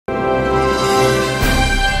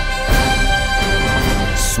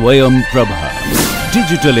Swayam Prabha.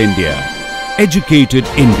 Digital India. Educated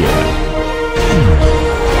India.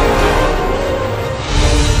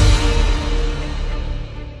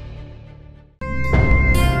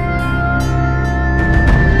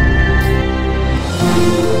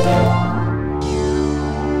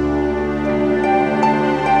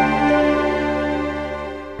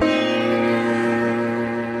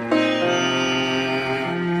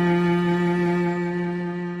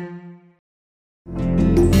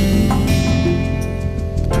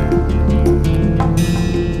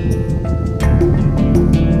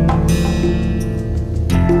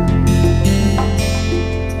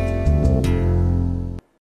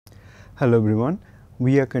 Hello everyone,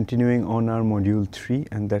 we are continuing on our module 3,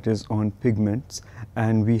 and that is on pigments,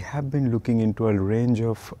 and we have been looking into a range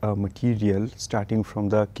of material starting from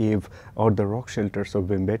the cave or the rock shelters of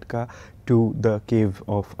Bhimbetka to the cave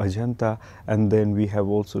of Ajanta, and then we have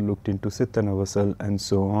also looked into Sittanavasal and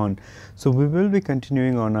so on. So we will be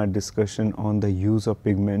continuing on our discussion on the use of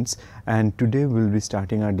pigments, and today we will be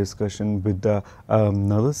starting our discussion with the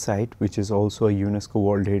another site which is also a UNESCO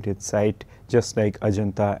World Heritage Site just like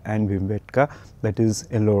Ajanta and Bhimbetka, that is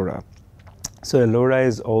Ellora. So Ellora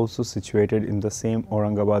is also situated in the same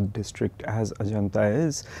Aurangabad district as Ajanta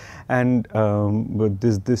is, and but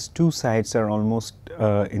these two sites are almost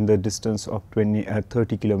in the distance of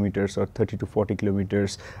 30 kilometers or 30 to 40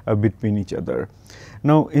 kilometers between each other.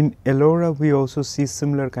 Now in Ellora we also see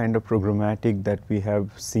similar kind of programmatic that we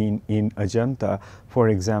have seen in Ajanta. For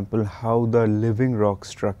example, how the living rock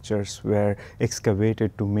structures were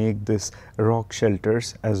excavated to make this rock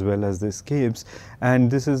shelters as well as these caves, and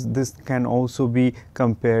this can also be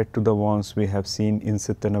compared to the ones we have seen in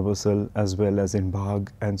Sittanavasal as well as in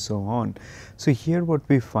Bagh and so on. So here what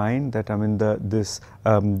we find that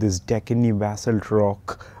this Deccan basalt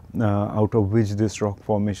rock out of which this rock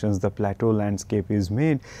formations, the plateau landscape is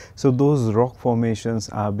made. So those rock formations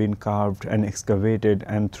are being carved and excavated,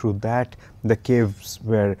 and through that the caves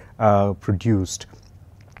were produced.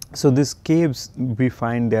 So these caves, we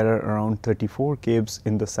find there are around 34 caves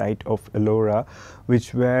in the site of Ellora,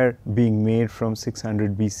 which were being made from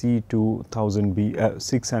 600 BC to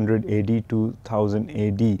 600 AD to 1000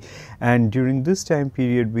 AD. And during this time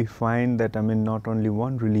period, we find that not only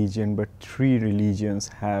one religion but three religions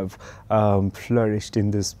have flourished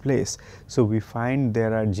in this place. So we find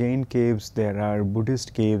there are Jain caves, there are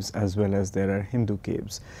Buddhist caves, as well as there are Hindu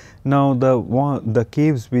caves. Now the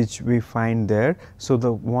caves which we find there, so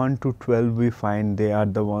the 1 to 12 we find they are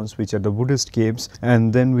the ones which are the Buddhist caves,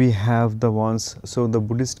 and then we have the ones, so the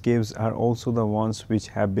Buddhist caves are also the ones which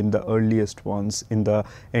have been the earliest ones in the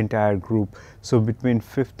entire group. So between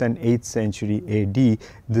 5th and 8th century AD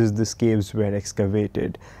these caves were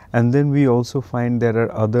excavated. And then we also find there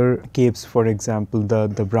are other caves, for example the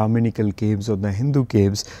Brahminical caves or the Hindu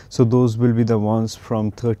caves. So those will be the ones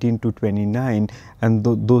from 13 to 29, and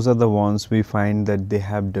those are the ones we find that they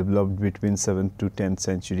have developed between 7th to 10th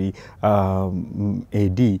century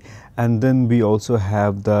AD. And then we also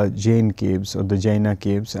have the Jain caves or the Jaina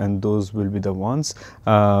caves, and those will be the ones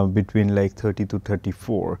between like 30 to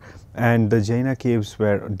 34. And the Jaina caves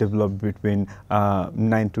were developed between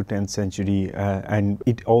 9th to 10th century, and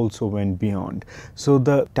it also went beyond. So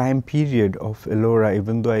the time period of Ellora,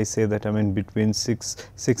 even though I say that between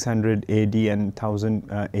 600 AD and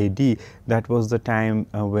 1000 AD, that was the time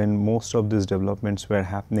when most of these developments were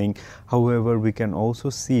happening. However, we can also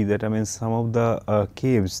see that some of the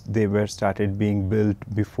caves, they were started being built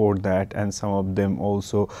before that, and some of them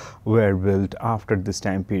also were built after this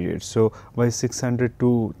time period. So by 600 to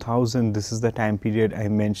 1000, this is the time period I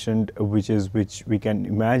mentioned, which we can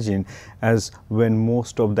imagine as when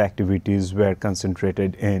most of the activities were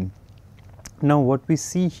concentrated in. Now what we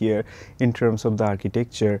see here in terms of the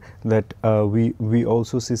architecture, that we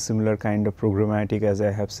also see similar kind of programmatic, as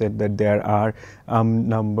I have said, that there are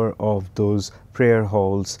number of those prayer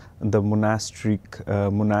halls, the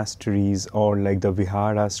monasteries or like the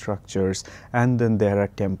vihara structures, and then there are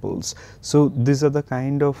temples. So these are the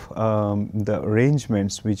kind of the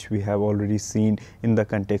arrangements which we have already seen in the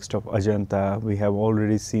context of Ajanta. We have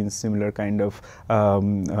already seen similar kind of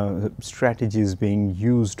strategies being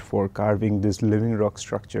used for carving these living rock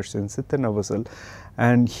structures in Sittanavasal,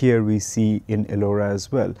 and here we see in Ellora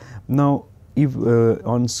as well. Now if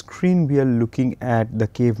on screen we are looking at the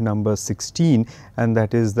cave number 16, and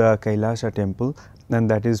that is the Kailasha temple, and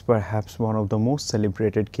that is perhaps one of the most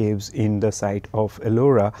celebrated caves in the site of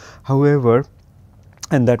Ellora. However,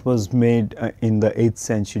 and that was made in the 8th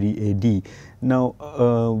century AD. Now,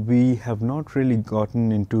 we have not really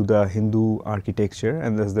gotten into the Hindu architecture,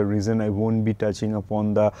 and that's the reason I won't be touching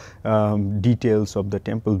upon the details of the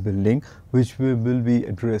temple building, which we will be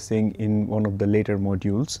addressing in one of the later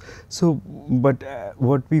modules. So, but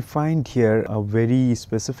what we find here, a very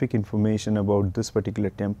specific information about this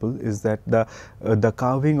particular temple is that the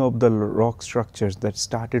carving of the rock structures that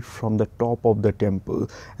started from the top of the temple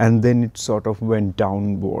and then it sort of went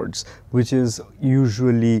downwards, which is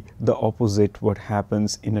usually the opposite what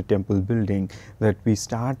happens in a temple building, that we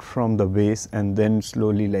start from the base and then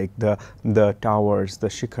slowly, like the towers, the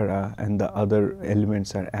shikhara and the other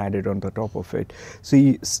elements are added on the top of it. So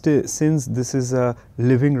since this is a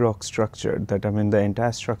living rock structure, that the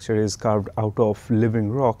entire structure is carved out of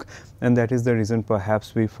living rock, and that is the reason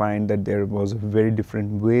perhaps we find that there was a very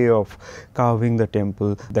different way of carving the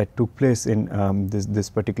temple that took place in this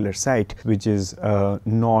particular site, which is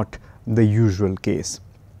not the usual case.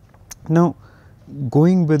 Now,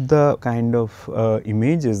 going with the kind of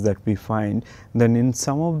images that we find, then in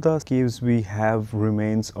some of the caves we have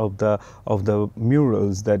remains of the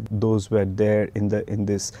murals that those were there in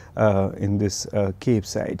this cave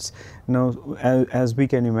sites. Now, as we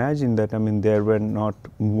can imagine that there were not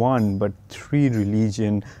one but three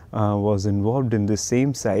religion was involved in the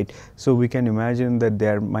same site. So we can imagine that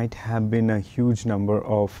there might have been a huge number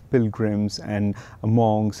of pilgrims and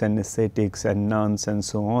monks and ascetics and nuns and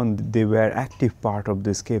so on. They were active part of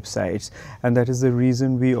these cave sites, and that is the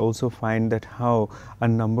reason we also find that how a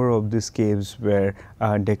number of these caves were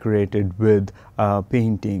decorated with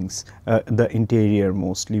paintings, the interior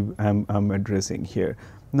mostly I'm addressing here.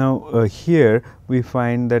 Now, here we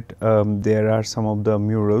find that there are some of the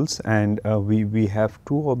murals, and we have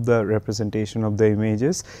two of the representation of the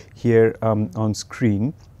images here on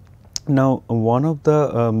screen. Now, one of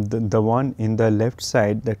the one in the left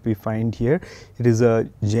side that we find here, it is a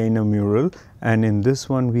Jaina mural, and in this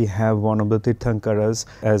one we have one of the Tirthankaras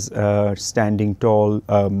as standing tall,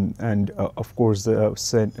 and of course the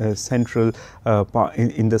central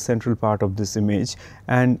in the central part of this image.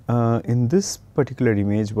 And in this particular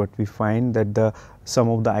image, what we find that some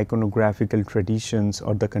of the iconographical traditions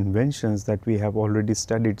or the conventions that we have already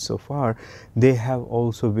studied so far, they have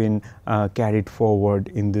also been carried forward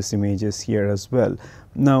in these images here as well.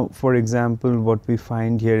 Now, for example, what we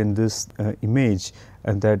find here in this image,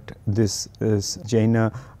 that this is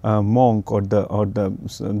Jaina monk or the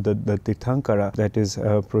Tirthankara that is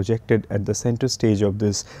projected at the center stage of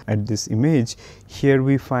this image. Here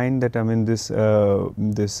we find that this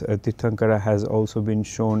Tirthankara has also been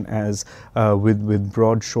shown as with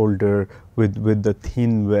broad shoulder, with the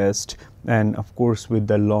thin vest, and of course with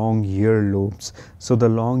the long earlobes. So the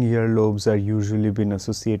long earlobes are usually been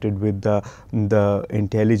associated with the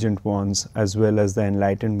intelligent ones as well as the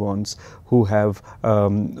enlightened ones, who have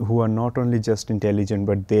who are not only just intelligent,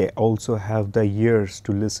 but they also have the ears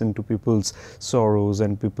to listen to people's sorrows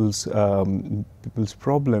and people's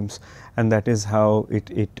problems, and that is how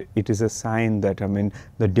it is a sign that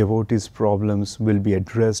the devotee's problems will be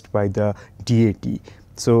addressed by the deity.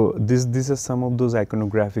 So these are some of those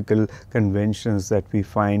iconographical conventions that we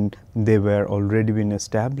find they were already been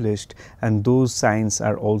established, and those signs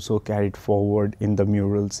are also carried forward in the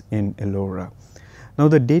murals in Ellora. Now,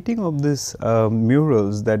 the dating of these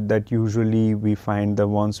murals that usually we find, the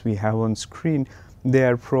ones we have on screen, they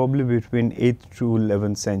are probably between 8th to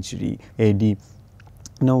 11th century AD.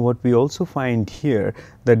 Now, what we also find here,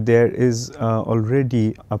 that there is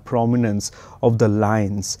already a prominence of the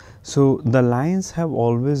lines. So the lines have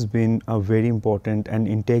always been a very important and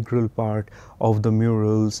integral part of the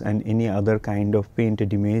murals and any other kind of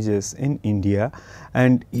painted images in India,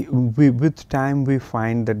 and with time we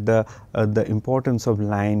find that the importance of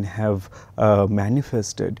line have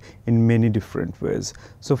manifested in many different ways.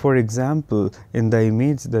 So for example, in the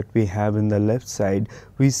image that we have in the left side,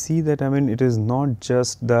 we see that it is not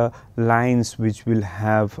just the lines which will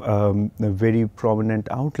have very prominent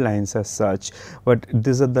outlines as such, but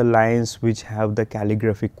these are the lines which have the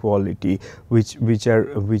calligraphic quality, which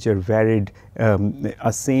are varied.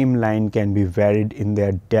 A same line can be varied in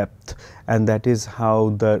their depth, and that is how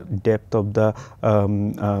the depth of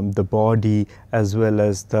the body as well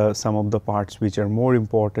as some of the parts which are more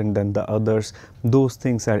important than the others, those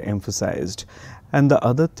things are emphasized. And the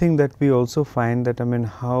other thing that we also find that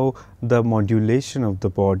how the modulation of the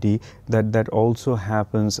body that also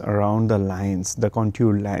happens around the lines, the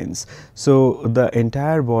contour lines. So the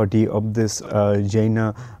entire body of this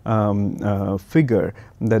Jaina figure,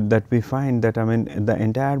 that we find that, I mean, the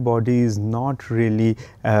entire body is not really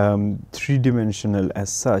three-dimensional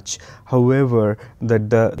as such. However, that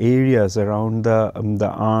the areas around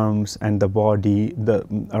the arms and the body,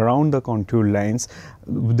 around the contour lines,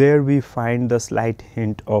 there we find the slight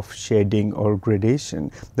hint of shading or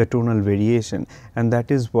gradation, the tonal variation, and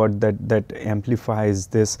that is what that amplifies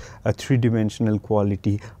this three-dimensional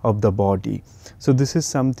quality of the body. So this is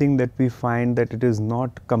something that we find that it is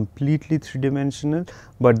not completely three-dimensional,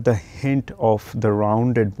 but the hint of the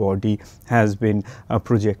rounded body has been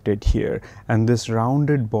projected here, and this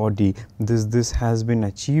rounded body, this has been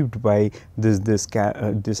achieved by this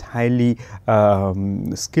highly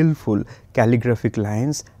skillful calligraphic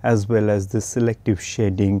lines, as well as the selective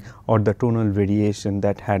shading or the tonal variation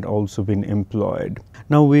that had also been employed.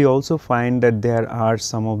 Now we also find that there are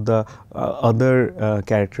some of the other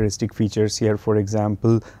characteristic features here. For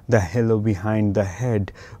example, the halo behind the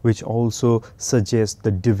head, which also suggests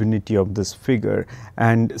the divinity of this figure,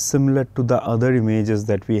 and similar to the other images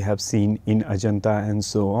that we have seen in Ajanta and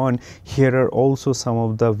so on, here are also some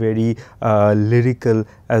of the very lyrical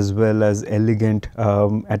as well as elegant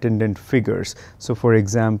attendant figures. So for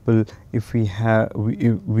example, if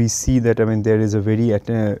we see that, I mean, there is a very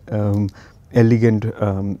elegant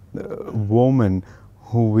woman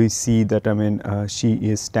who we see that, I mean, she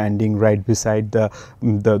is standing right beside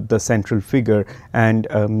the central figure,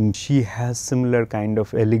 and she has similar kind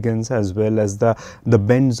of elegance, as well as the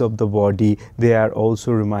bends of the body. They are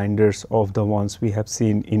also reminders of the ones we have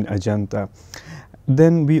seen in Ajanta.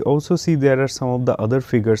 Then we also see there are some of the other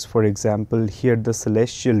figures. For example, here the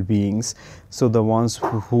celestial beings, so the ones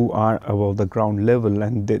who are above the ground level,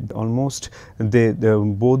 and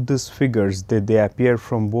both these figures, they appear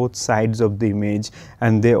from both sides of the image,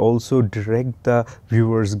 and they also direct the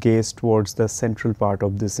viewer's gaze towards the central part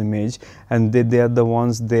of this image, and they are the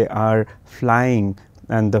ones, they are flying.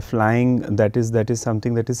 And the flying, that is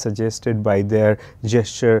something that is suggested by their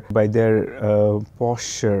gesture, by their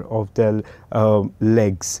posture of their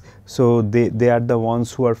legs. So they are the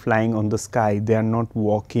ones who are flying on the sky. They are not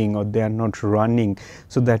walking or they are not running.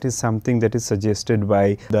 So that is something that is suggested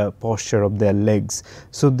by the posture of their legs.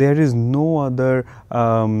 So there is no other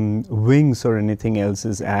wings or anything else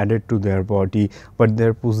is added to their body, but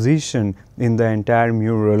their position in the entire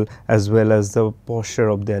mural, as well as the posture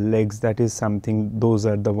of their legs, that is something, those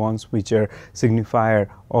are the ones which are signifier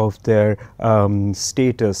of their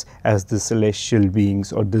status as the celestial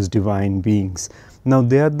beings or these divine beings. Now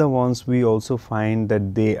they are the ones we also find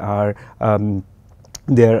that they are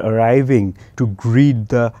arriving to greet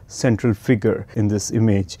the central figure in this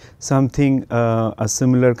image, something a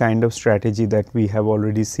similar kind of strategy that we have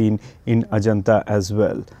already seen in Ajanta as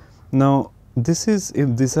well. Now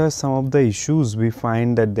these are some of the issues. We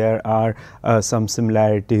find that there are some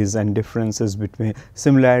similarities and differences between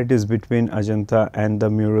Ajanta and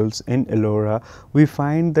the murals in Ellora. We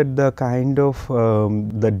find that the kind of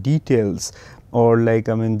the details, or like,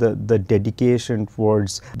 I mean, the dedication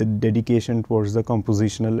towards the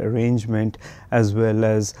compositional arrangement, as well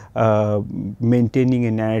as maintaining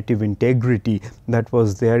a narrative integrity that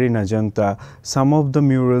was there in Ajanta. Some of the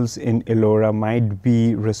murals in Ellora might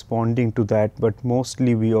be responding to that, but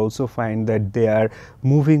mostly we also find that they are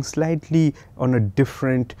moving slightly on a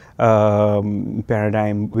different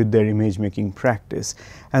paradigm with their image making practice,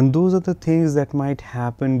 and those are the things that might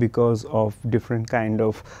happen because of different kind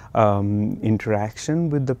of interaction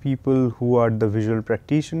with the people who are the visual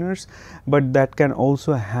practitioners, but that can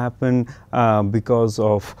also happen because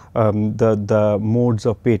of the modes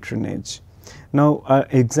of patronage. Now,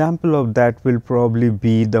 example of that will probably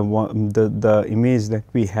be the image that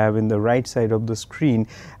we have in the right side of the screen,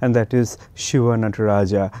 and that is Shiva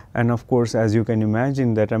Nataraja. And of course, as you can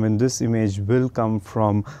imagine that, I mean, this image will come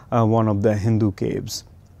from one of the Hindu caves.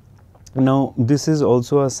 Now, this is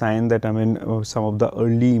also a sign that, I mean, some of the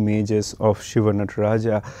early images of Shiva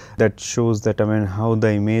Nataraja, that shows that, I mean, how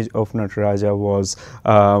the image of Nataraja was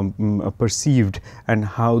perceived, and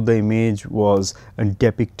how the image was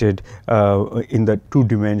depicted in the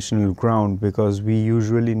two-dimensional ground, because we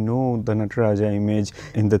usually know the Nataraja image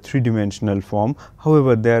in the three-dimensional form.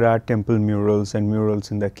 However, there are temple murals and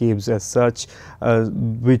murals in the caves as such,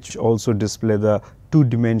 which also display the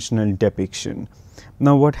two-dimensional depiction.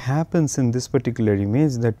 Now, what happens in this particular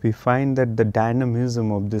image, that we find that the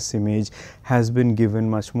dynamism of this image has been given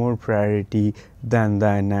much more priority than the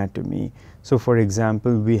anatomy. So for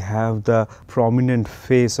example, we have the prominent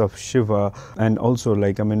face of Shiva, and also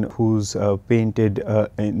like who's painted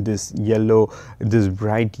in this yellow, this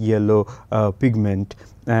bright yellow pigment.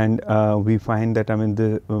 And we find that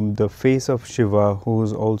the face of Shiva,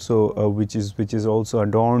 who's also which is also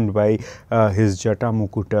adorned by his jata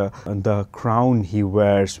mukuta, the crown he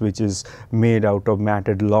wears, which is made out of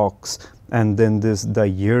matted locks, and then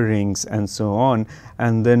the earrings and so on.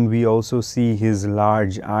 And then we also see his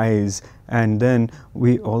large eyes, and then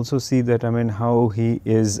we also see that how he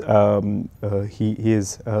is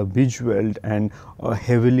bejeweled and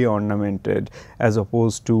heavily ornamented, as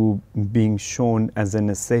opposed to being shown as an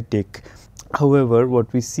ascetic. However,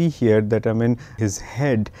 what we see here that his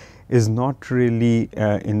head is not really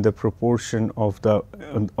in the proportion of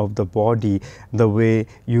the body, the way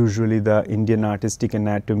usually the Indian artistic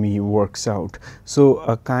anatomy works out. So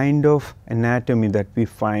a kind of anatomy that we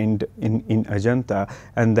find in Ajanta,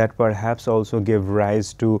 and that perhaps also gave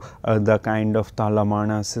rise to the kind of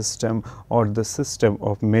Talamana system, or the system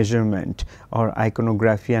of measurement, or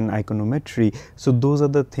iconography and iconometry. So those are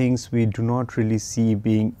the things we do not really see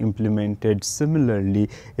being implemented similarly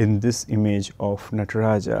in this image of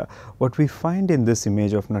Nataraja. What we find in this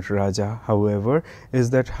image of Nataraja, however,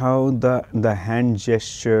 is that how the hand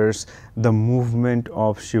gestures, the movement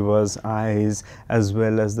of Shiva's eyes, as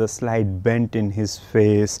well as the slight bent in his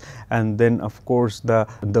face, and then of course the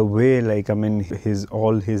way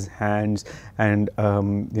all his hands and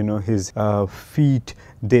his feet,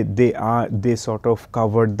 they sort of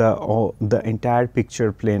cover the entire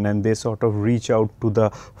picture plane, and they sort of reach out to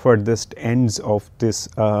the furthest ends of this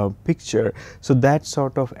picture. So that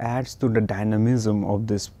sort of adds to the dynamism of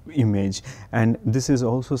this image. And this is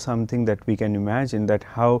also something that we can imagine, that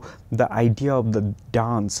how the idea of the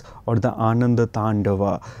dance, or the Ananda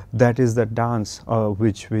Tandava, that is the dance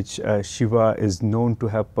which Shiva is known to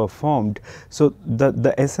have performed. So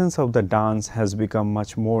the essence of the dance has become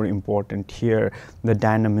much more important here, the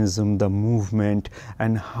dynamism, the movement,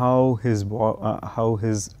 and how his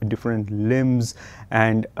different limbs,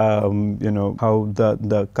 and how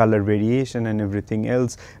the color variation and everything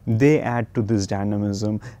else, they add to this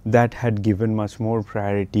dynamism that had given much more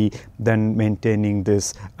priority than maintaining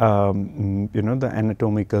this the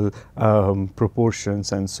anatomical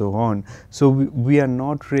proportions and so on. So we are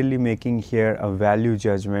not really making here a value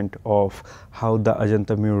judgment of how the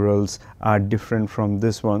Ajanta murals are different from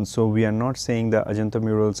this one. So we are not saying the Ajanta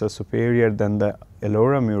murals are superior than the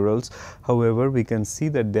Ellora murals. However, we can see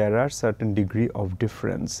that there are certain degree of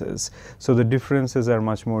differences. So the differences are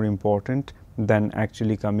much more important than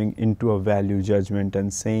actually coming into a value judgment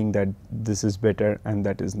and saying that this is better and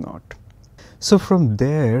that is not. So from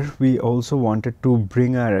there, we also wanted to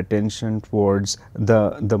bring our attention towards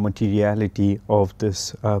the materiality of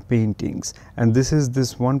this paintings, and this is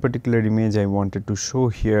this one particular image I wanted to show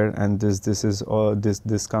here. And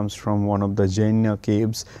this comes from one of the Jaina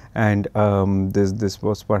caves, and this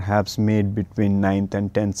was perhaps made between 9th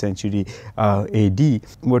and 10th century AD.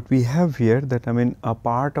 What we have here, that a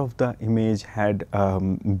part of the image had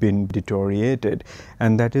been deteriorated,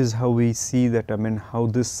 and that is how we see that how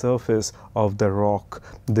this surface of the rock,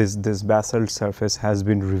 this basalt surface, has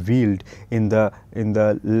been revealed in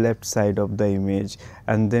the left side of the image.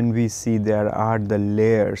 And then we see there are the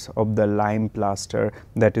layers of the lime plaster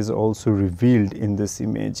that is also revealed in this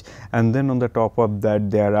image, and then on the top of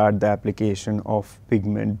that there are the application of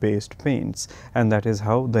pigment based paints, and that is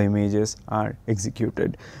how the images are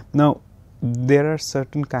executed. Now there are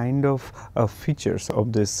certain kind of features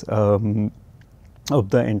of this of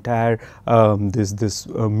the entire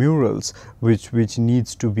murals which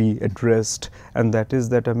needs to be addressed, and that is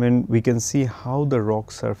that we can see how the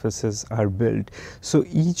rock surfaces are built. So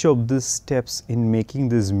each of these steps in making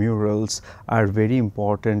these murals are very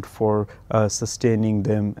important for sustaining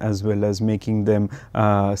them, as well as making them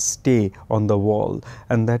stay on the wall.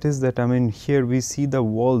 And that is that here we see the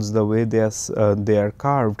walls, the way they are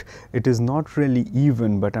carved, it is not really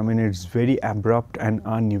even, but it's very abrupt and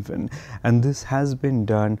uneven, and this has been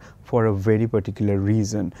done for a very particular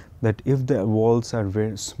reason, that if the walls are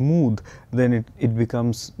very smooth, then it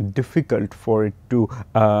becomes difficult for it to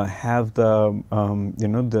have the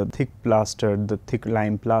the thick plaster, the thick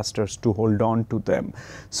lime plasters to hold on to them.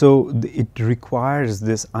 So it requires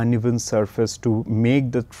this uneven surface to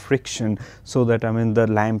make the friction, so that the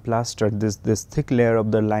lime plaster, this thick layer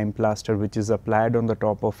of the lime plaster which is applied on the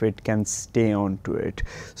top of it, can stay on to it.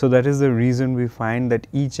 So that is the reason we find that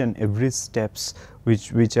each and every steps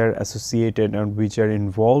which are associated and which are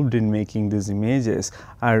involved in making these images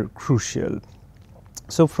are crucial.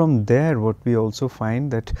 So from there, what we also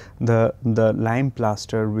find that the lime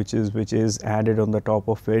plaster which is added on the top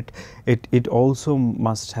of it also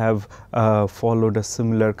must have followed a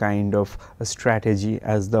similar kind of a strategy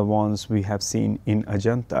as the ones we have seen in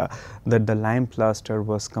Ajanta, that the lime plaster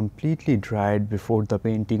was completely dried before the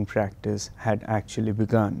painting practice had actually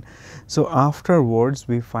begun. So afterwards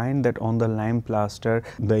we find that on the lime plaster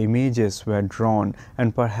the images were drawn,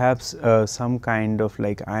 and perhaps some kind of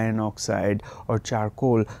like iron oxide or charcoal,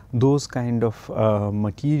 those kind of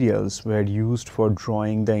materials were used for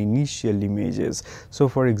drawing the initial images. So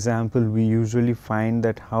for example, we usually find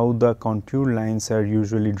that how the contour lines are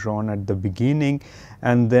usually drawn at the beginning,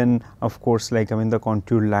 and then of course, like the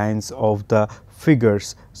contour lines of the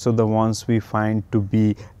figures, so the ones we find to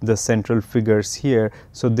be the central figures here,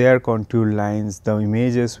 so their contour lines, the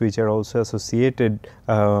images which are also associated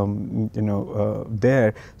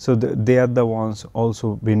there, so they are the ones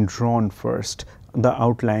also been drawn first, the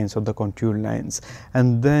outlines of the contour lines,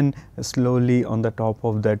 and then slowly on the top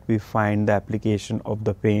of that we find the application of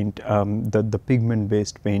the paint, the pigment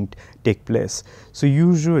based paint take place. So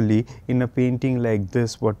usually in a painting like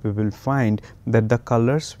this, what we will find that the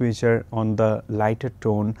colors which are on the lighter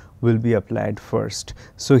tone will be applied first.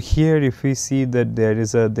 So here if we see that there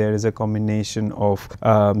is a combination of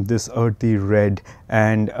this earthy red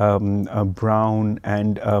and brown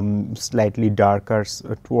and slightly darker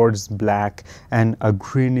towards black and a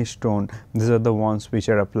greenish tone, these are the ones which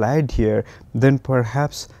are applied here. Then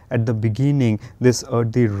perhaps at the beginning this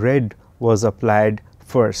earthy red was applied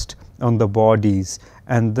first on the bodies,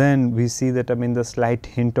 and then we see that the slight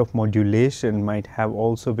hint of modulation might have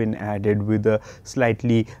also been added with a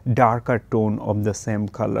slightly darker tone of the same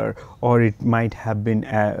color, or it might have been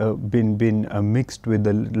mixed with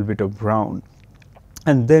a little bit of brown.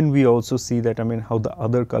 And then we also see that how the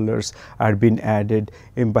other colors are being added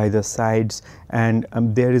in by the sides, and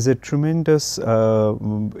there is a tremendous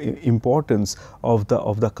importance of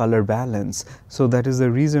the color balance. So that is the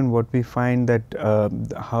reason what we find that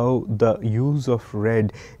how the use of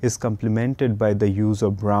red is complemented by the use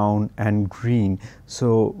of brown and green.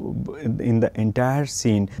 So in the entire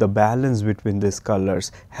scene the balance between these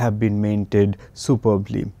colors have been maintained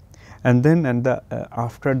superbly. And then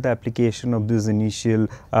after the application of these initial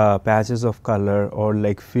patches of color, or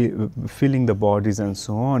like filling the bodies and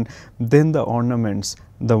so on, then the ornaments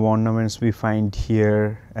we find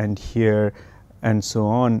here and so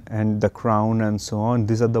on, and the crown and so on,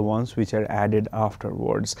 these are the ones which are added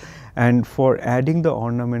afterwards. And for adding the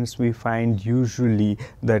ornaments, we find usually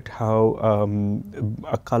that how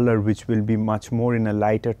a color which will be much more in a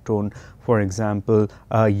lighter tone, for example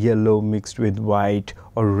yellow mixed with white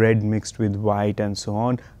or red mixed with white and so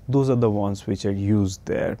on, those are the ones which are used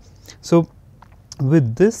there. So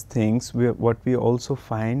with these things, what we also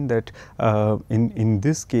find that in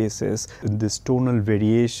these cases, this tonal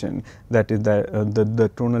variation, that is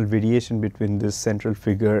the tonal variation between this central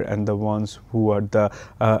figure and the ones who are the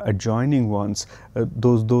adjoining ones,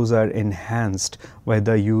 those are enhanced by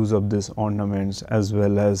the use of these ornaments, as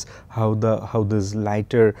well as how this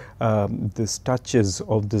lighter these touches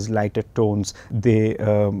of these lighter tones, they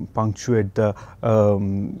punctuate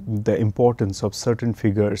the importance of certain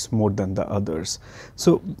figures more than the others.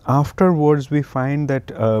 So afterwards we find that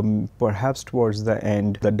perhaps towards the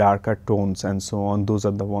end the darker tones and so on, those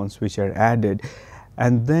are the ones which are added.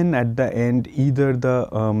 And then at the end, either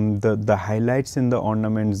the highlights in the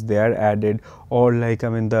ornaments, they are added, or like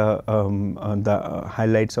the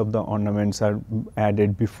highlights of the ornaments are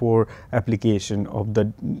added before application of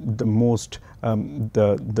the most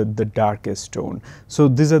the darkest tone. So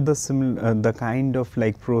these are the kind of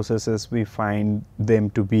like processes we find them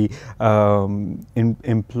to be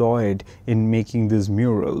employed in making these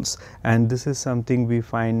murals, and this is something we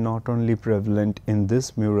find not only prevalent in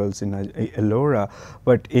these murals in Ellora,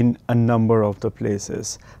 but in a number of the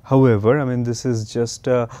places. However, this is just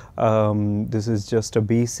a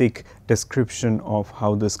basic description of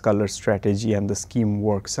how this color strategy and the scheme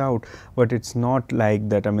works out, but it's not like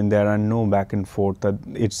that there are no back and forth, that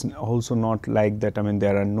it's also not like that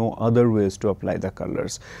there are no other ways to apply the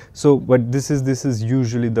colors. So but this is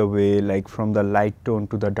usually the way, like from the light tone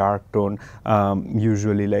to the dark tone,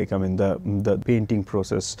 usually like the painting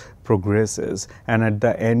process progresses, and at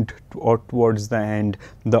the end or towards the end,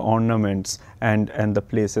 the ornaments and the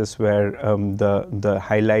places where the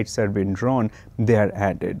highlights are being drawn, they are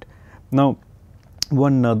added. Now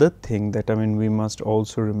one other thing that we must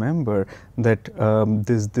also remember that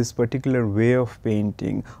this particular way of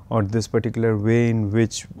painting, or this particular way in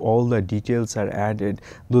which all the details are added,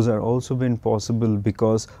 those are also been possible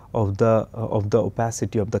because of the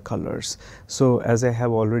opacity of the colors. So as I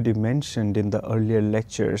have already mentioned in the earlier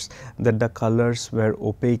lectures, that the colors were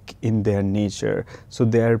opaque in their nature, so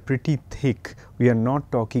they are pretty thick. We are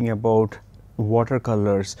not talking about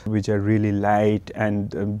watercolors which are really light,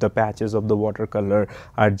 and the patches of the watercolor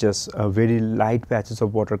are just very light patches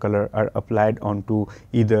of watercolor are applied onto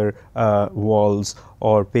either walls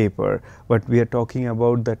or paper. But we are talking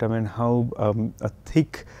about that how a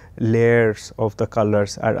thick layers of the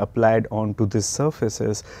colors are applied onto these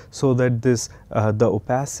surfaces, so that this the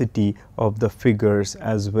opacity of the figures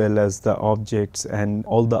as well as the objects and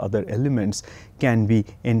all the other elements can be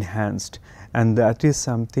enhanced. And that is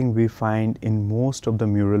something we find in most of the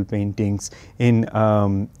mural paintings in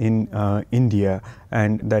India,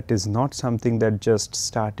 and that is not something that just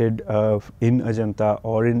started in Ajanta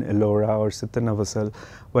or in Ellora or Sittanavasal,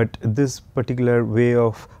 but this particular way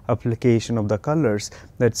of application of the colors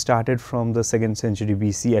that started from the 2nd century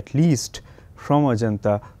BC, at least from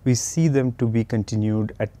Ajanta, we see them to be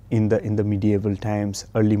continued in the medieval times,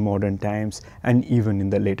 early modern times, and even in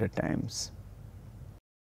the later times.